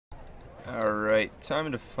Alright,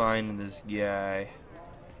 time to find this guy.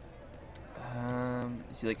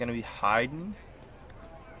 Is he like gonna be hiding?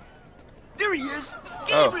 There he is!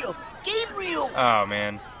 Gabriel! Gabriel! Oh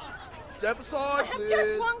man. Step aside, I have please.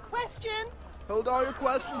 just one question. Hold all your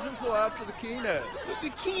questions until after the keynote. The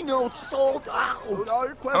keynote sold out! Hold all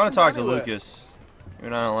your I questions want to talk to anyway. Lucas.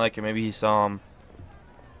 Even though I don't like him, maybe he saw him.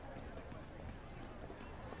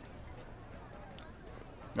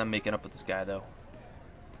 Not making up with this guy though.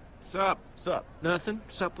 Sup? Sup? Nothing?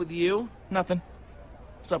 Sup with you? Nothing.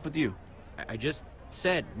 What's up with you? I just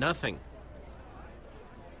said nothing.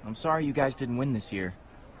 I'm sorry you guys didn't win this year.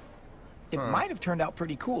 It Huh. might have turned out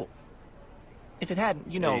pretty cool. If it hadn't,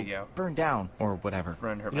 you There know, you go. burned down or whatever.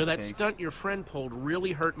 Friend hurt You know, my that pig. stunt your friend pulled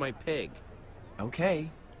really hurt my pig. Okay,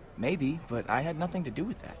 maybe, but I had nothing to do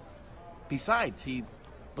with that. Besides, he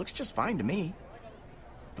looks just fine to me.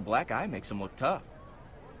 The black eye makes him look tough.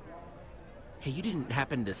 Hey, you didn't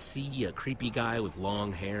happen to see a creepy guy with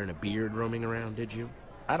long hair and a beard roaming around, did you?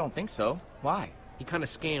 I don't think so. Why? He kind of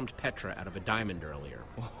scammed Petra out of a diamond earlier.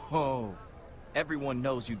 Oh, everyone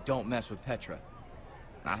knows you don't mess with Petra.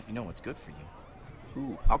 Not if you know what's good for you.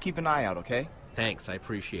 Ooh. I'll keep an eye out, okay? Thanks, I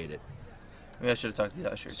appreciate it. Maybe I should have talked to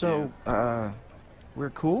the usher So, too.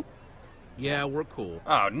 we're cool? Yeah, we're cool.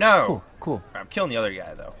 Oh no! Cool, cool. I'm killing the other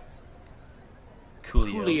guy though.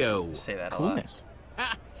 Coolio. Coolio. Say that a lot. Coolness.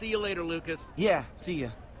 Ha! See you later, Lucas. Yeah, see ya.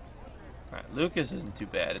 Alright, Lucas isn't too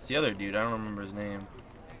bad. It's the other dude. I don't remember his name.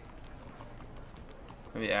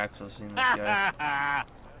 Maybe Axel's seen this guy.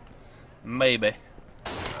 Maybe.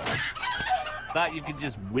 Thought you could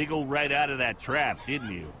just wiggle right out of that trap,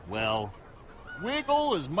 didn't you? Well,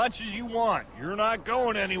 wiggle as much as you want. You're not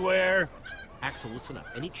going anywhere. Axel, listen up.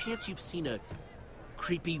 Any chance you've seen a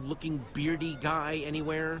creepy-looking, beardy guy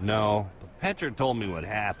anywhere? No, but Petra told me what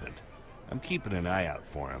happened. I'm keeping an eye out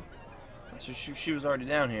for him. So she was already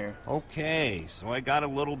down here. Okay, so I got a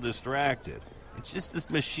little distracted. It's just this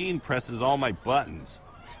machine presses all my buttons.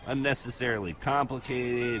 Unnecessarily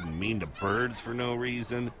complicated and mean to birds for no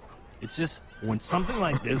reason. It's just, when something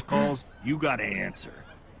like this calls, you gotta answer.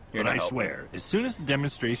 You're But not I helping. swear, as soon as the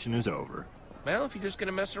demonstration is over... Well, if you're just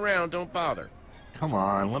gonna mess around, don't bother. Come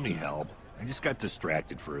on, let me help. I just got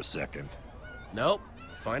distracted for a second. Nope.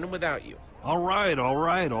 Find him without you. All right,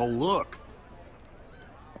 I'll look.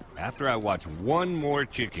 After I watch one more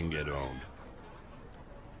chicken get owned.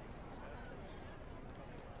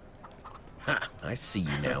 Ha! I see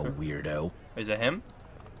you now, weirdo. Is that him?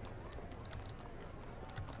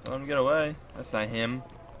 Let him get away. That's not him.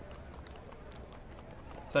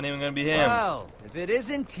 It's not even gonna be him. Well, if it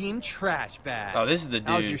isn't Team Trash Bag. Oh, this is the dude.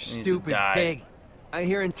 How's your He needs to stupid die. pig? I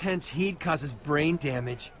hear intense heat causes brain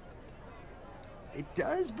damage. It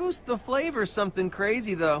does boost the flavor something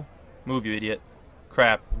crazy, though. Move, you idiot.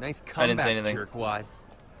 Crap. Nice I didn't comeback, say anything. jerkwad.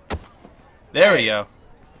 There we go.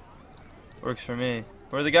 Works for me.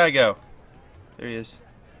 Where'd the guy go? There he is.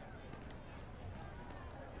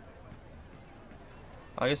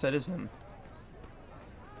 I guess that is him.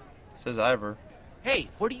 Says Ivor. Hey,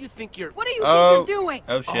 what do you think you're... What do you Oh. think you're doing?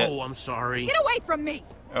 Oh shit. Oh, I'm sorry. Get away from me!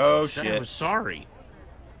 Oh Said I shit. was sorry.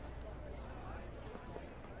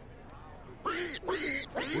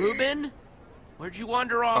 Ruben? Where'd you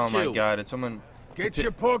wander Oh off my to? god, it's someone. Get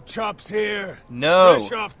your pork chops here. No.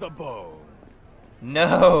 Fresh off the bone.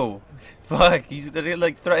 No. Fuck. They're gonna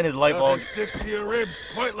like threaten his light Nothing bulb. sticks to your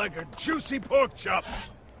ribs quite like a juicy pork chop.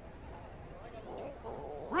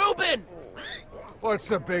 Ruben! What's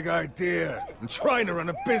the big idea? I'm trying to run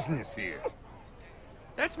a business here.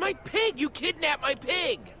 That's my pig! You kidnapped my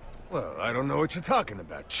pig! Well, I don't know what you're talking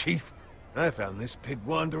about, Chief. I found this pig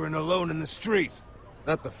wandering alone in the streets.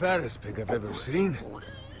 Not the fattest pig I've ever seen.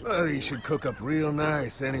 But he should cook up real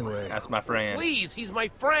nice anyway. That's my friend. Please, he's my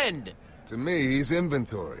friend! To me, he's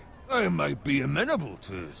inventory. I might be amenable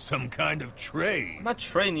to some kind of trade. I'm not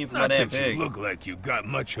trading you for my Not damn that pig. you look like you got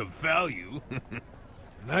much of value.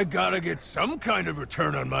 And I gotta get some kind of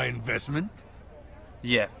return on my investment.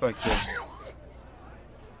 Yeah, fuck this.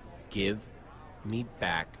 Give me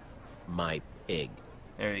back my pig.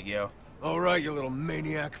 There you go. All right, you little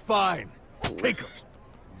maniac. Fine. Take him.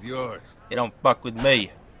 He's yours. You don't fuck with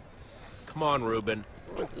me. Come on, Ruben.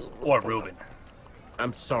 Or Ruben.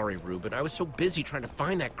 I'm sorry, Ruben. I was so busy trying to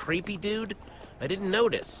find that creepy dude, I didn't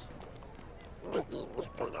notice.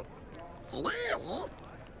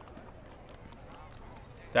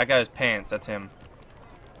 That guy's pants, that's him.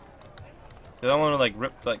 The other one with like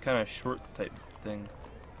ripped, like kind of short type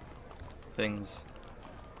things.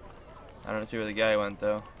 I don't see where the guy went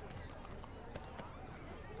though.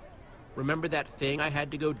 Remember that thing I had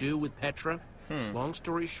to go do with Petra? Long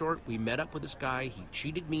story short, we met up with this guy, he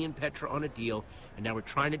cheated me and Petra on a deal, and now we're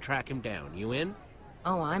trying to track him down. You in?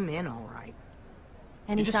 Oh, I'm in, all right.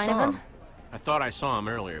 Any You just sign saw of him? I thought I saw him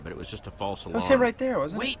earlier, but it was just a false alarm. That was him right there,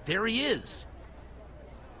 wasn't it? Wait, there he is!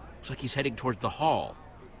 Looks like he's heading towards the hall.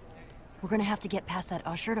 We're gonna have to get past that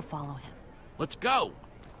usher to follow him. Let's go!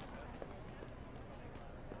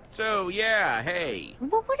 So, yeah, hey.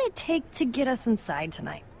 What would it take to get us inside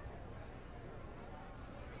tonight?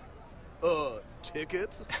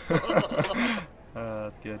 Tickets?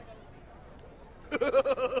 That's good.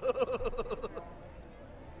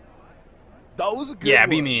 That was a good Yeah, one.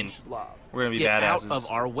 be mean. You should laugh. We're gonna be Get out badasses.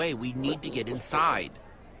 of our way. We need to get inside.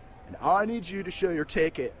 And I need you to show your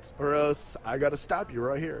tickets, or else I gotta stop you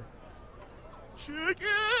right here. Chicken!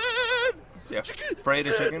 Yeah, Chicken! afraid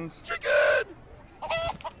of Chicken! chickens? Chicken!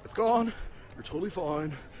 It's gone. You're totally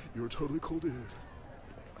fine. You're a totally cool dude.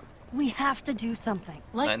 We have to do something.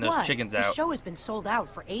 Like Letting those what? chickens the out. show has been sold out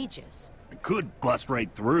for ages. I could bust right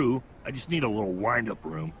through. I just need a little wind-up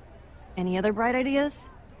room. Any other bright ideas?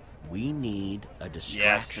 We need a Yes, the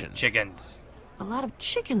distraction. chickens. A lot of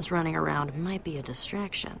chickens running around might be a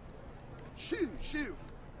distraction. Shoot!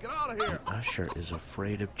 Get out of here! Usher is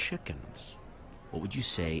afraid of chickens. What would you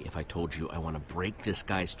say if I told you I want to break this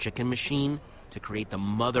guy's chicken machine to create the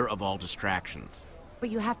mother of all distractions? But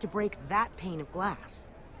you have to break that pane of glass.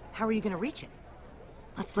 How are you going to reach it?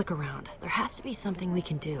 Let's look around. There has to be something we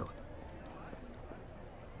can do.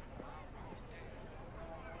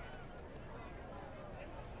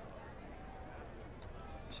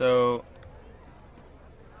 So,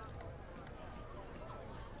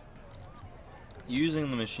 using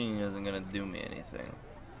the machine isn't gonna do me anything.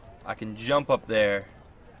 I can jump up there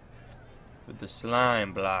with the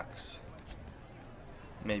slime blocks.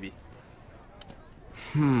 Maybe.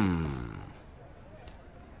 I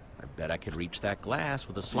bet I could reach that glass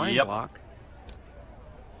with a slime Yep. block.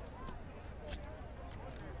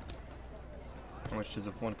 How much does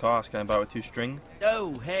one cost? Can I buy it with 2 string?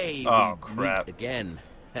 Oh, hey. Oh, we crap. meet again.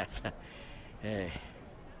 Hey.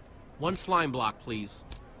 1 slime block, please.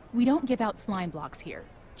 We don't give out slime blocks here,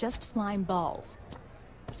 just slime balls.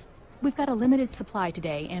 We've got a limited supply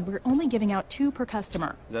today, and we're only giving out 2 per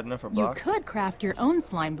customer. Is that enough for a You block? could craft your own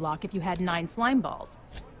slime block if you had 9 slime balls.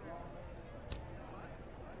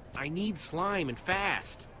 I need slime and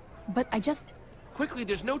fast. But I just... Quickly,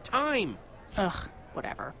 there's no time. Ugh,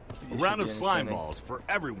 whatever. A round of slime balls for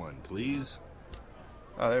everyone, please.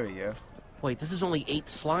 Oh, there we go. Wait, this is only 8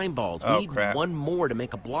 slime balls. Oh, We need crap. 1 more to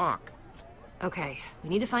make a block. Okay, we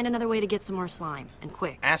need to find another way to get some more slime, and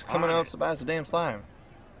quick. Ask someone else to buy us the damn slime.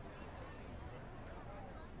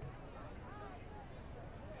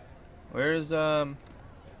 Where's the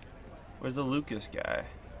Lucas guy?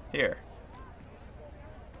 Here.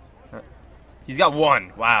 He's got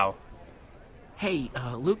 1. Wow. Hey,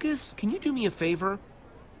 Lucas, can you do me a favor?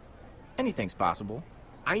 Anything's possible.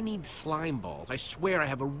 I need slime balls. I swear I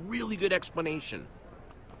have a really good explanation.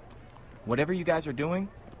 Whatever you guys are doing,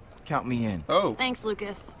 count me in. Oh. Thanks,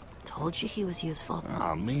 Lucas. Told you he was useful.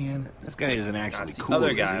 Oh man, this guy isn't actually That's the cool. other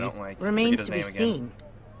is guy I he? don't like. Remains Forget to his be name again.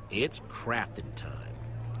 seen. It's crafting time.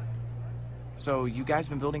 So, you guys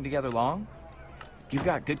been building together long? You've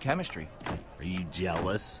got good chemistry. Are you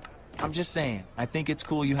jealous? I'm just saying, I think it's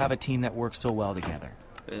cool you have a team that works so well together.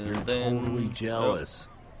 You're totally jealous.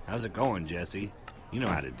 How's it going, Jesse? You know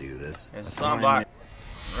how to do this. There's a slime block.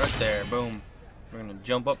 Right there. Boom. We're gonna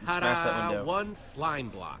jump up and smash that Ta-da! window. 1 slime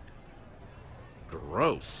block.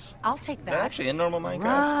 Gross. I'll take Is that. that actually in normal Minecraft?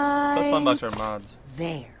 I thought slime blocks are mods.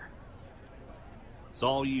 There. It's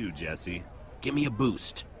all you, Jesse. Give me a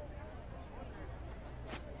boost.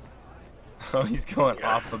 Oh, he's going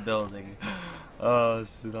off the building. Oh,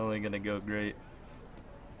 this is only gonna go great.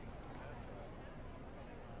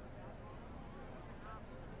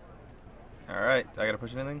 Alright, I gotta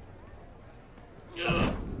push anything?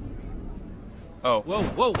 Oh. Whoa,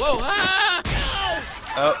 whoa, whoa! Ah!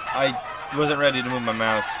 Oh, I wasn't ready to move my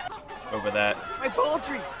mouse over that. My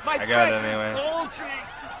poultry! My I got it precious anyway. poultry!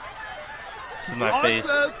 This is my face.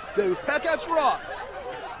 The Pekat's rock!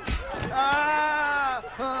 Ah!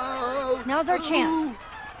 Oh, Now's our chance.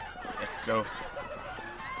 Yeah, go.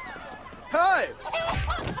 Hey!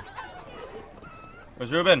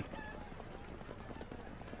 Where's Ruben?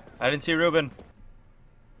 I didn't see Ruben.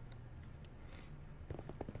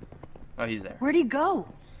 Oh, he's there. Where'd he go?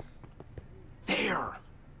 There!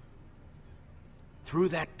 Through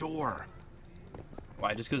that door.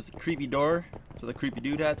 Why, just because the creepy door? So the creepy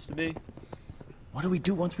dude has to be? What do we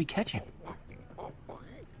do once we catch him?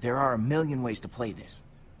 There are a million ways to play this.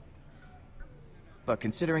 But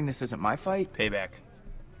considering this isn't my fight, Payback.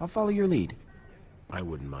 I'll follow your lead. I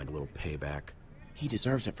wouldn't mind a little payback. He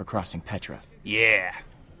deserves it for crossing Petra. Yeah.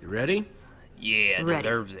 You ready? Yeah, Ready.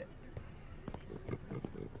 deserves it.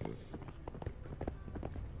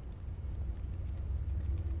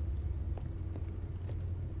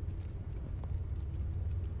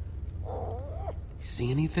 You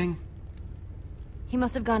see anything? He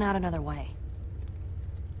must have gone out another way.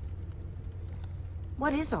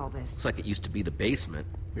 What is all this? Looks like it used to be the basement.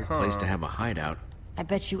 Weird place to have a hideout. I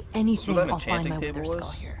bet you anything that an I'll find my enchanting wither table skull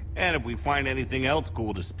was? here. And if we find anything else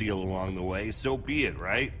cool to steal along the way, so be it,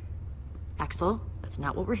 right? Axel, that's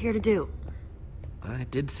not what we're here to do. I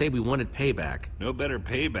did say we wanted payback. No better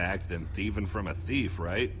payback than thieving from a thief,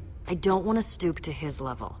 right? I don't want to stoop to his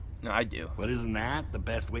level. No, I do. But isn't that the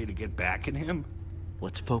best way to get back at him?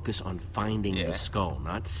 Let's focus on finding Yeah. the skull,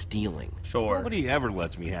 not stealing. Sure. Nobody ever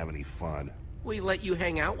lets me have any fun. We let you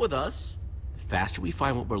hang out with us. The faster we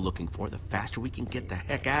find what we're looking for, the faster we can get the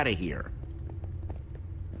heck out of here.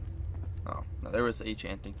 Oh, no, there was the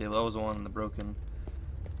enchanting table. That was the one in the broken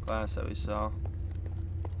glass that we saw.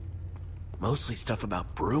 Mostly stuff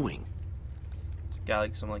about brewing. This guy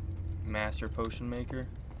like some like master potion maker.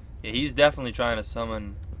 Yeah, he's definitely trying to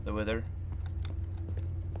summon the Wither.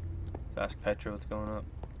 Let's ask Petra what's going up.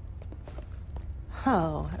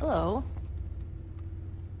 Oh, hello.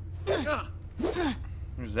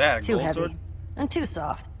 Who's that? A Too gold heavy. sword? And too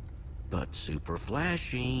soft. But super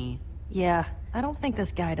flashy. Yeah, I don't think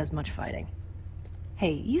this guy does much fighting.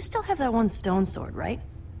 Hey, you still have that one stone sword, right?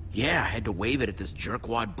 Yeah, I had to wave it at this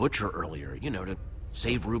jerkwad butcher earlier, you know, to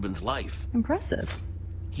save Ruben's life. Impressive.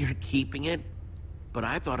 You're keeping it? But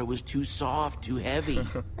I thought it was too soft, too heavy.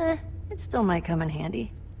 It still might come in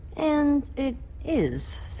handy. And it is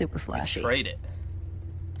super flashy. Trade it.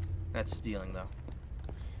 That's stealing though.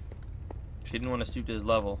 She didn't want to stoop to his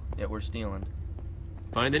level, yet we're stealing.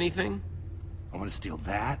 Find anything? I want to steal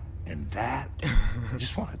that and that. I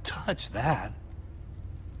just want to touch that.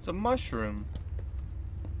 It's a mushroom.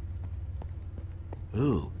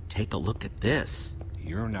 Ooh, take a look at this.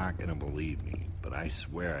 You're not gonna believe me, but I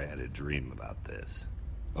swear I had a dream about this.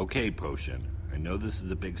 Okay, Potion, I know this is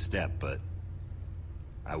a big step, but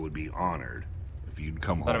I would be honored if you'd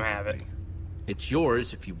come Let home him have with it. me. It's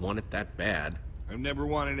yours if you want it that bad. I've never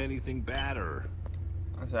wanted anything badder.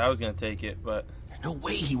 I said I was gonna take it, but There's no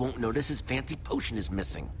way he won't notice his fancy potion is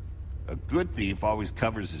missing. A good thief always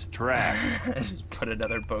covers his tracks. just put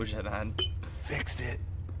another potion on. Fixed it.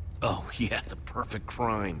 Oh, yeah, the perfect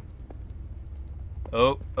crime.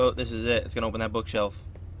 Oh, this is it. It's gonna open that bookshelf.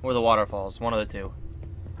 Or the waterfalls, one of the two.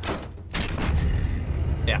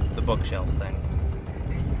 Yeah, the bookshelf thing.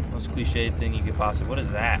 Most cliche thing you could possibly. What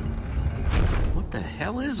is that? What the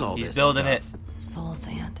hell is all He's this building stuff? it. Soul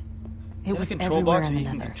sand. Is It that was a control everywhere box in where the you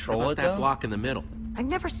can nether. What control about it that though? block in the middle? I've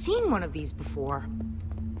never seen one of these before.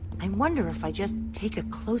 I wonder if I just take a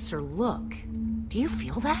closer look. Do you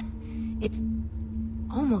feel that? It's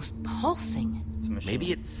almost pulsing. It's a machine.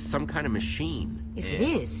 Maybe it's some kind of machine. If it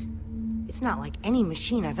is, it's not like any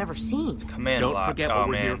machine I've ever seen. Command Don't block. forget Oh, what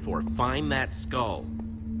we're man. here for. Find that skull.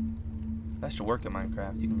 That should work in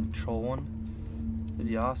Minecraft. You can control one. It'd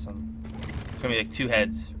be awesome. It's gonna be like two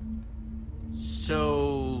heads.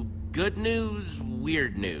 So, good news,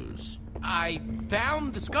 weird news. I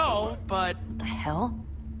found the skull, but What the hell?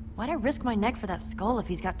 Why'd I risk my neck for that skull if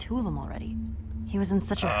he's got two of them already? He was in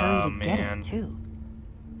such a hurry to get man. it, too.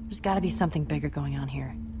 There's gotta be something bigger going on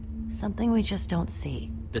here. Something we just don't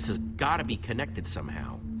see. this has got to be connected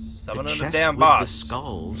somehow. Summon the the chest damn with boss. the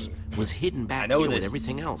skulls was hidden I back know here this. with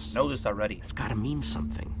everything else. Know this already. It's got to mean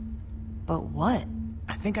something. But what?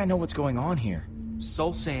 I think I know what's going on here.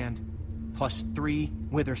 Soul sand plus 3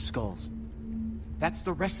 wither skulls. That's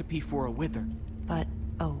the recipe for a wither. But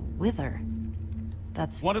a wither?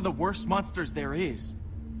 That's... One of the worst monsters there is.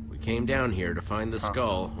 We came down here to find the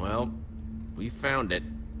skull. Well, we found it.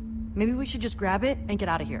 Maybe we should just grab it and get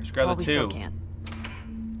out of here. Just grab while the we still two. can.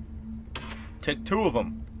 Take two of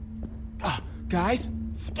them. Guys,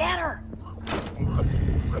 Scatter!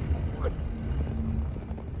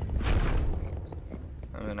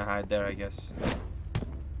 I'm gonna hide there, I guess.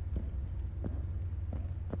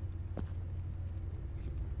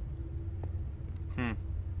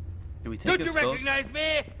 Do we take Don't his you skulls? recognize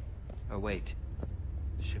me? Oh, wait.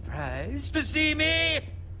 Surprised to see me?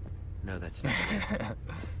 No, that's not it.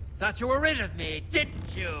 Thought you were rid of me,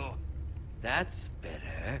 didn't you? That's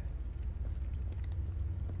better.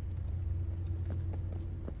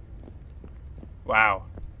 Wow.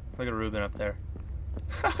 Look at Ruben up there.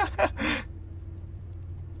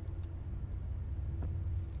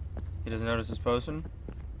 He doesn't notice his potion?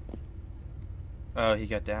 Oh, he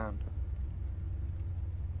got down.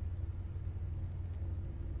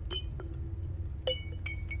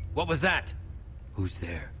 What was that? Who's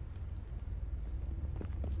there?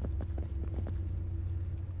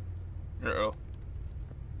 Uh-oh.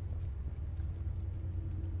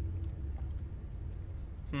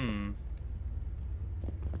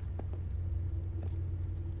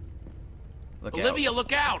 Look Olivia, out.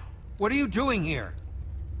 look out! What are you doing here?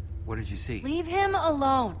 What did you see? Leave him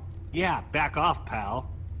alone. Yeah, back off, pal.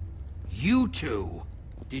 You two!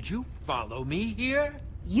 Did you follow me here?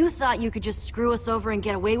 You thought you could just screw us over and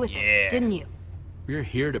get away with it, didn't you? We're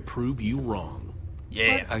here to prove you wrong.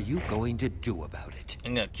 Yeah. What are you going to do about it?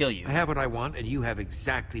 I'm gonna kill you. I have what I want, and you have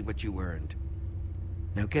exactly what you earned.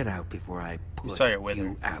 Now get out before I put saw your wither.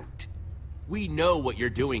 you out. We know what you're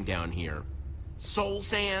doing down here. Soul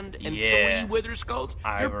sand and Yeah. 3 wither skulls?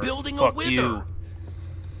 Ivor, You're building a fuck wither. you.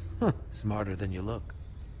 Huh, smarter than you look.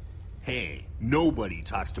 Hey, nobody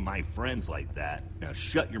talks to my friends like that. Now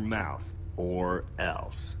shut your mouth, or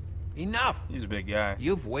else. Enough! He's a big guy.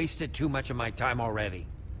 You've wasted too much of my time already.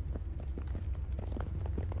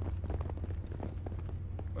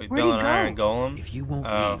 Wait, Where'd building he an iron go? golem? If you won't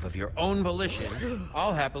Oh. leave of your own volition,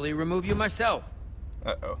 I'll happily remove you myself.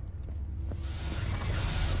 Uh-oh.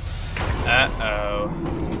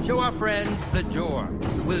 Uh-oh. Show our friends the door,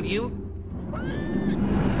 will you?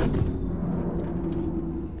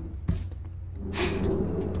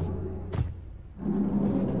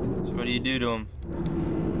 So what do you do to him?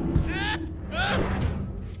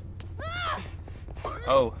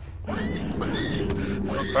 Oh.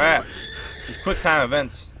 Oh crap. These quick time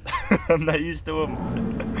events. I'm not used to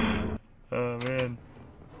them. Oh man.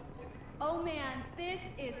 Oh man, this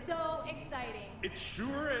is so exciting. It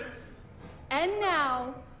sure is. And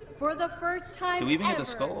now, for the first time Do we even ever get the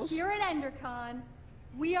skulls? here at EnderCon,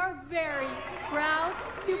 we are very proud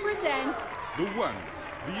to present The one,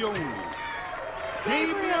 the only.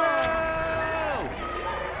 Gabriel!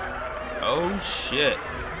 Oh shit.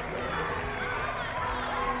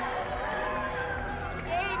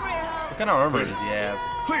 What kind of armor does he have?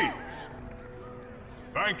 Please.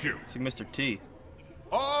 Thank you. It's like Mr. T.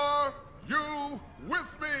 Are you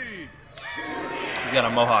with me? He's got a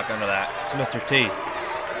mohawk under that. It's Mr. T.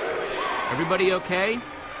 Everybody okay?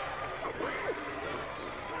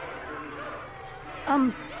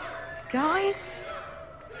 Guys?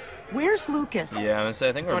 Where's Lucas? Yeah, I'm gonna say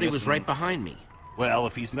I think I we're thought he was missing- right behind me. Well,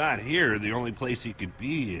 if he's not here, the only place he could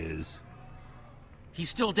be is... He's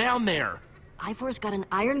still down there. Ivor's got an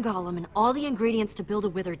iron golem and all the ingredients to build a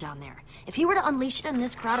wither down there. If he were to unleash it on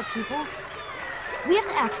this crowd of people, we have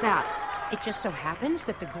to act fast. It just so happens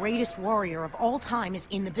that the greatest warrior of all time is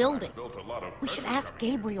in the building. Felt a lot of We should pressure ask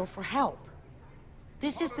Gabriel for help.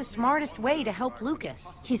 This is the smartest way to help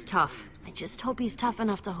Lucas. He's tough. I just hope he's tough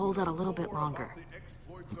enough to hold out a little bit longer.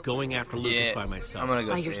 I'm going after Lucas Yeah, by myself. I'm gonna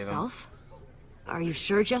go By save yourself? Are you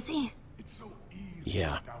sure, Jesse?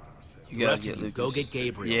 Yeah. him. You The gotta rest get of you, Lucas. go get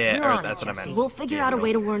Gabriel. Yeah, You're or on it, that's what I Jesse. meant. We'll figure out a Gabriel.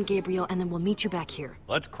 way to warn Gabriel, and then we'll meet you back here.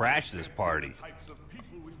 Let's crash this party.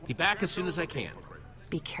 Be back as soon as I can.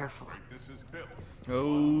 Be careful. this is built.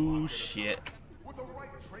 Oh shit. With the right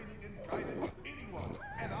training and guidance, anyone,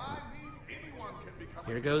 and I mean anyone, can become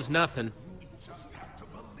Here goes nothing. just have to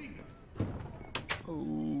believe it.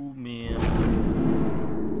 Oh man.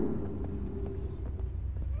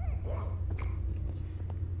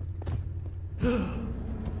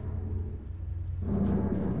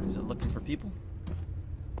 Is it looking for people?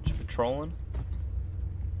 Just patrolling?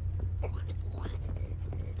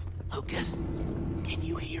 Lucas, can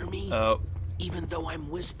you hear me? Oh. Even though I'm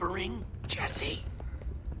whispering? Jesse,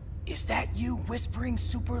 is that you whispering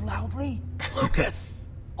super loudly? Lucas,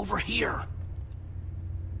 over here.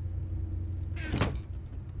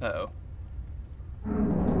 Uh-oh.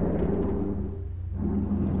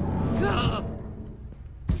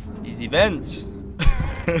 These events.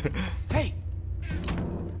 Hey!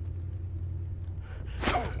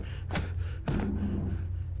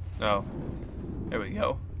 Oh. There we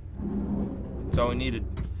go. That's all we needed.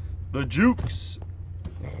 The jukes.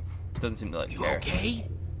 Doesn't seem to like You care. okay?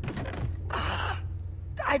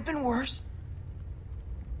 I've been worse.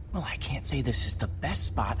 Well, I can't say this is the best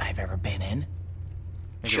spot I've ever been in.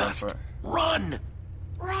 Maybe run Just for it. run!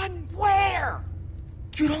 Run where?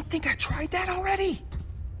 You don't think I tried that already?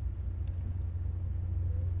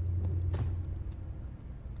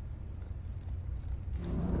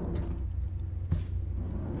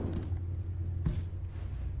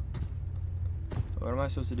 What am I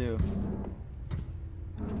supposed to do?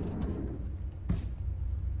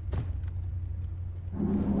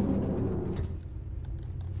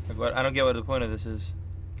 Like what? I don't get what the point of this is.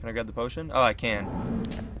 Can I grab the potion? Oh, I can. I'm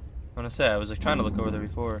gonna say I was like trying to look over there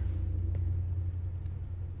before.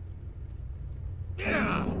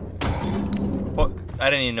 I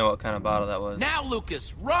didn't even know what kind of bottle that was. Now,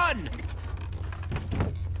 Lucas, run!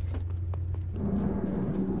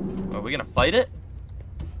 Are we gonna fight it?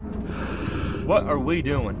 What are we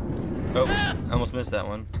doing? Oh, I almost missed that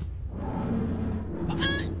one.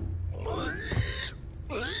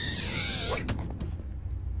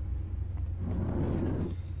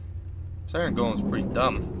 Siren Golem's pretty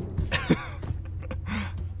dumb.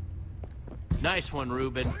 Nice one,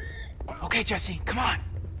 Ruben. Okay, Jesse, come on.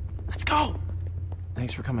 Let's go.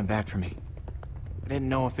 Thanks for coming back for me. I didn't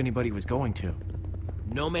know if anybody was going to.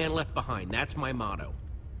 No man left behind. That's my motto.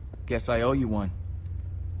 Guess I owe you one.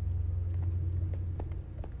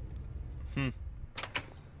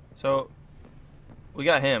 So, we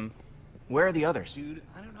got him. Where are the others? Dude,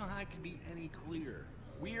 I don't know how I can be any clearer.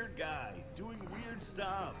 Weird guy, doing weird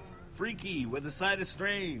stuff. Freaky, with a side of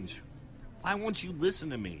strange. Why won't you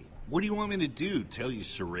listen to me? What do you want me to do? Tell you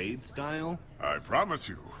charade style? I promise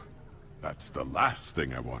you, that's the last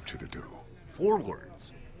thing I want you to do. 4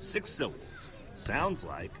 words, 6 syllables. Sounds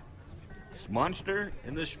like Smonster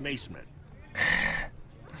in the Schmasement.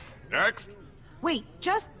 Next. Wait,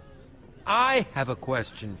 just... I have a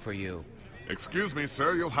question for you. Excuse me,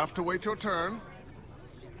 sir, you'll have to wait your turn.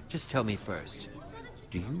 Just tell me first.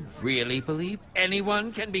 Do you really believe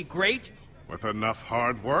anyone can be great? With enough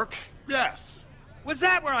hard work, yes. Was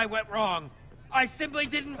that where I went wrong? I simply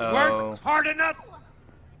didn't Oh. work hard enough?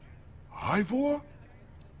 Ivor?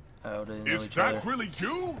 Oh, they know Is each that other. really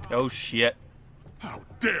you? Oh shit. How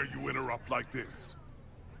dare you interrupt like this?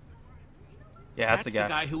 Yeah, that's the guy. the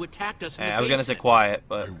guy who attacked us in the I was gonna say basement. quiet,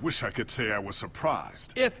 but I wish I could say I was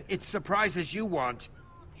surprised. If it's surprises you want,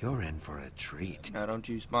 you're in for a treat. now don't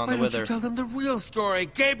you spawn Why the don't you wither. tell them the real story,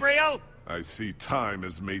 Gabriel? I see time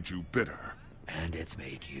has made you bitter. And it's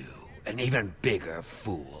made you an even bigger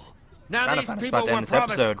fool. Now Trying to these find a people spot to end were this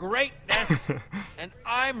promised episode. greatness, and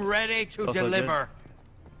I'm ready to also deliver.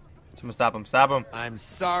 Someone stop him! Stop him! I'm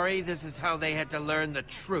sorry this is how they had to learn the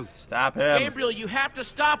truth. Stop him! Gabriel, you have to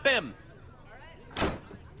stop him!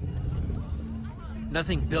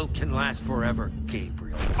 Nothing built can last forever,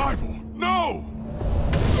 Gabriel. Ivor, no!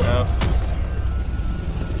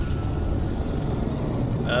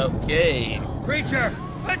 Okay. Creature,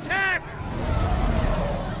 attack!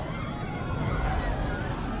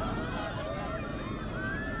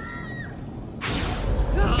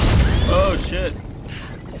 Oh shit!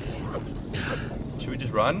 Should we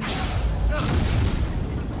just run?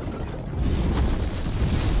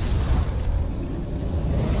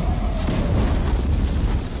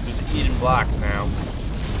 Just eating blocks now.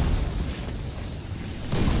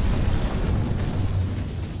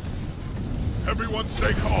 Everyone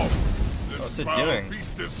stay calm. What's This it foul doing?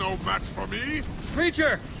 beast is no match for me.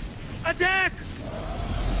 Creature, attack!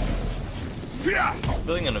 Yeah!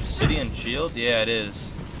 Building an obsidian shield? Yeah, it is.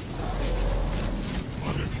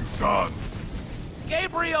 What have you done?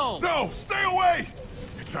 Gabriel! No, stay away!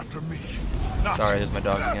 It's after me. Not Sorry, there's my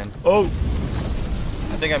dogs again. Oh!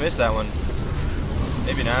 I think I missed that one.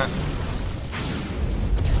 Maybe not.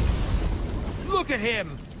 Look at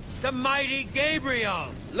him! The mighty Gabriel!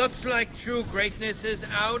 Looks like true greatness is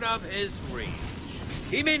out of his reach.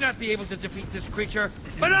 He may not be able to defeat this creature,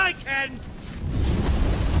 but I can!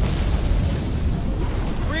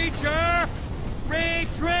 Creature!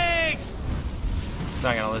 Retreat! It's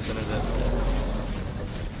not gonna listen, is it?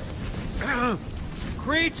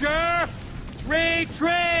 Creature!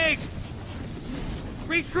 Retreat!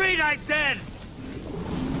 Retreat, I said!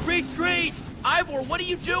 Retreat! Ivor, what are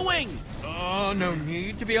you doing? Oh, no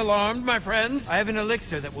need to be alarmed, my friends. I have an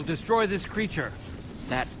elixir that will destroy this creature.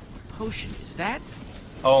 That potion, is that?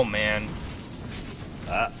 Oh man.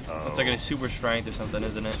 Uh-oh. It's like a super strength or something,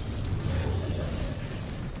 isn't it?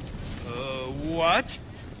 What?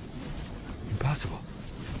 Impossible.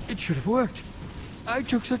 It should have worked. I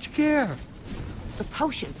took such care. The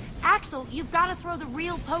potion. Axel, you've got to throw the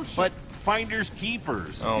real potion. But finders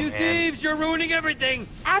keepers. Oh You man. thieves, you're ruining everything.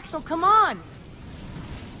 Axel, come on!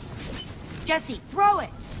 Jesse, throw it!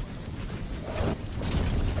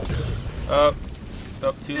 Oh,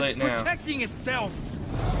 too late It's now. protecting itself.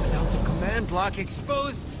 Without the command block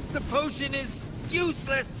exposed, the potion is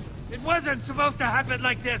useless. It wasn't supposed to happen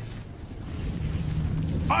like this.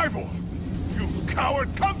 Ivor! You coward,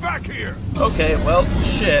 come back here! Okay, well,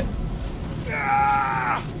 shit.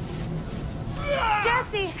 Ah!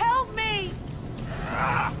 Jesse, help me!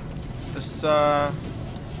 This,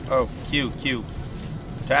 oh, Q.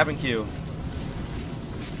 Tab and Q.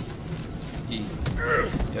 E.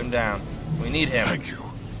 Get him down. We need him. Thank you.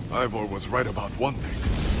 Ivor was right about one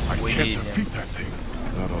thing. I We can't need him. defeat that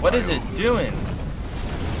thing. Not on What my is it own. doing?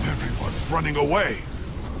 Everyone's running away.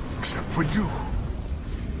 Except for you.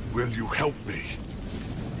 Will you help me?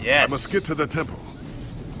 Yes. I must get to the temple.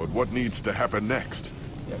 But what needs to happen next?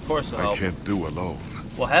 Yeah, of course we'll I help. can't do alone.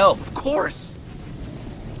 Well, help. Of course.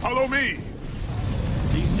 Follow me.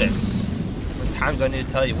 Jesus. How many times do I need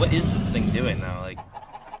to tell you? What is this thing doing now? Like,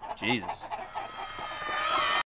 Jesus.